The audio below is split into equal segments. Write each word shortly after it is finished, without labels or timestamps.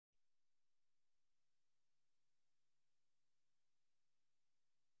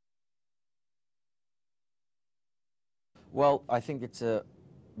Well, I think it's a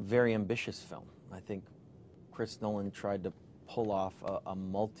very ambitious film. I think Chris Nolan tried to pull off a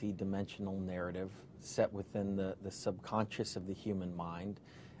multi-dimensional narrative set within the subconscious of the human mind,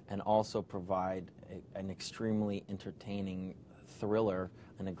 and also provide an extremely entertaining thriller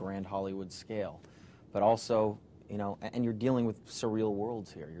on a grand Hollywood scale. But also, you know, and you're dealing with surreal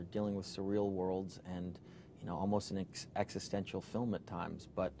worlds here. You're dealing with surreal worlds and, you know, almost an existential film at times.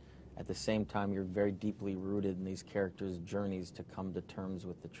 But at the same time, you're very deeply rooted in these characters' journeys to come to terms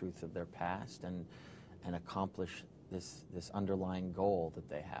with the truth of their past and accomplish this underlying goal that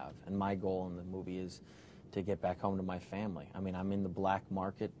they have. And my goal in the movie is to get back home to my family. I mean, I'm in the black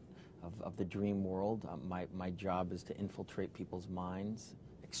market of the dream world. My job is to infiltrate people's minds,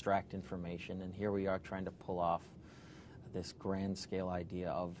 extract information, and here we are trying to pull off this grand scale idea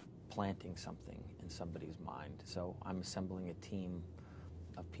of planting something in somebody's mind. So I'm assembling a team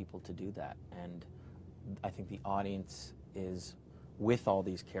of people to do that, and I think the audience is with all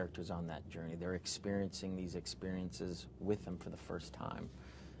these characters on that journey. They're experiencing these experiences with them for the first time,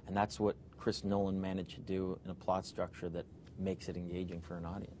 and that's what Chris Nolan managed to do in a plot structure that makes it engaging for an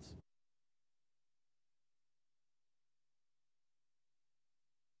audience.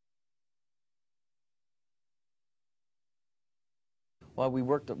 Well, we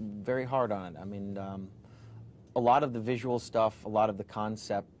worked very hard on it. I mean, a lot of the visual stuff, a lot of the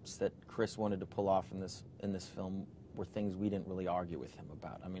concepts that Chris wanted to pull off in this film were things we didn't really argue with him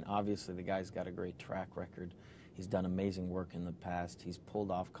about. I mean, obviously the guy's got a great track record. He's done amazing work in the past. He's pulled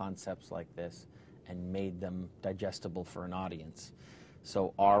off concepts like this and made them digestible for an audience.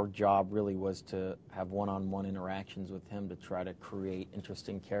 So our job really was to have one-on-one interactions with him to try to create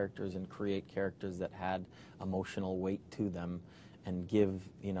interesting characters and create characters that had emotional weight to them and give,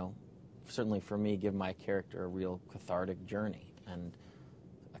 you know, certainly for me, give my character a real cathartic journey and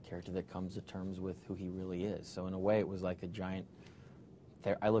a character that comes to terms with who he really is. So in a way, it was like a giant,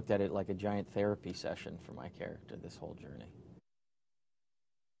 I looked at it like a giant therapy session for my character, this whole journey.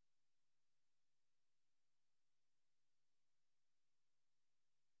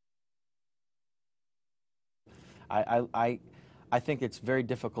 I think it's very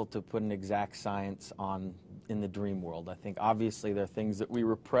difficult to put an exact science on in the dream world. I think obviously there are things that we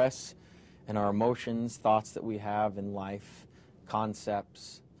repress in our emotions, thoughts that we have in life,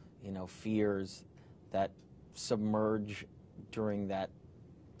 concepts, you know, fears that submerge during that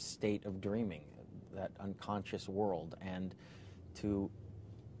state of dreaming, that unconscious world. And to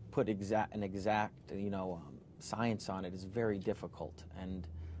put an exact, you know, science on it is very difficult. And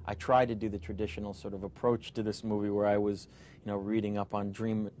I tried to do the traditional sort of approach to this movie where I was, you know, reading up on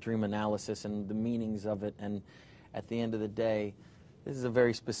dream analysis and the meanings of it. And at the end of the day, this is a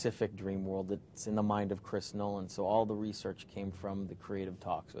very specific dream world that's in the mind of Chris Nolan. So all the research came from the creative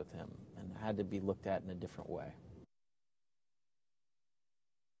talks with him and had to be looked at in a different way.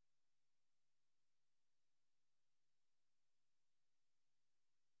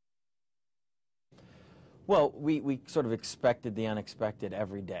 Well, we sort of expected the unexpected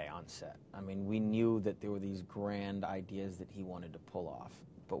every day on set. I mean, we knew that there were these grand ideas that he wanted to pull off.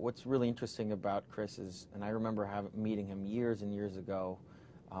 But what's really interesting about Chris is, and I remember meeting him years and years ago,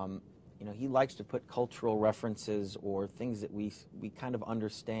 you know, he likes to put cultural references or things that we kind of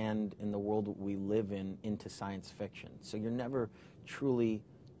understand in the world that we live in into science fiction. So you're never truly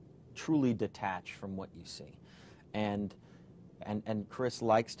detached from what you see. And Chris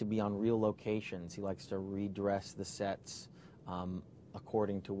likes to be on real locations. He likes to redress the sets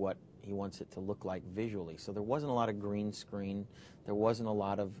according to what he wants it to look like visually. So there wasn't a lot of green screen. There wasn't a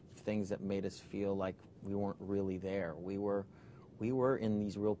lot of things that made us feel like we weren't really there. We were in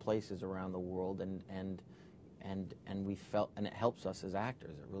these real places around the world, and we felt, and it helps us as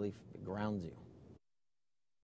actors. It really grounds you.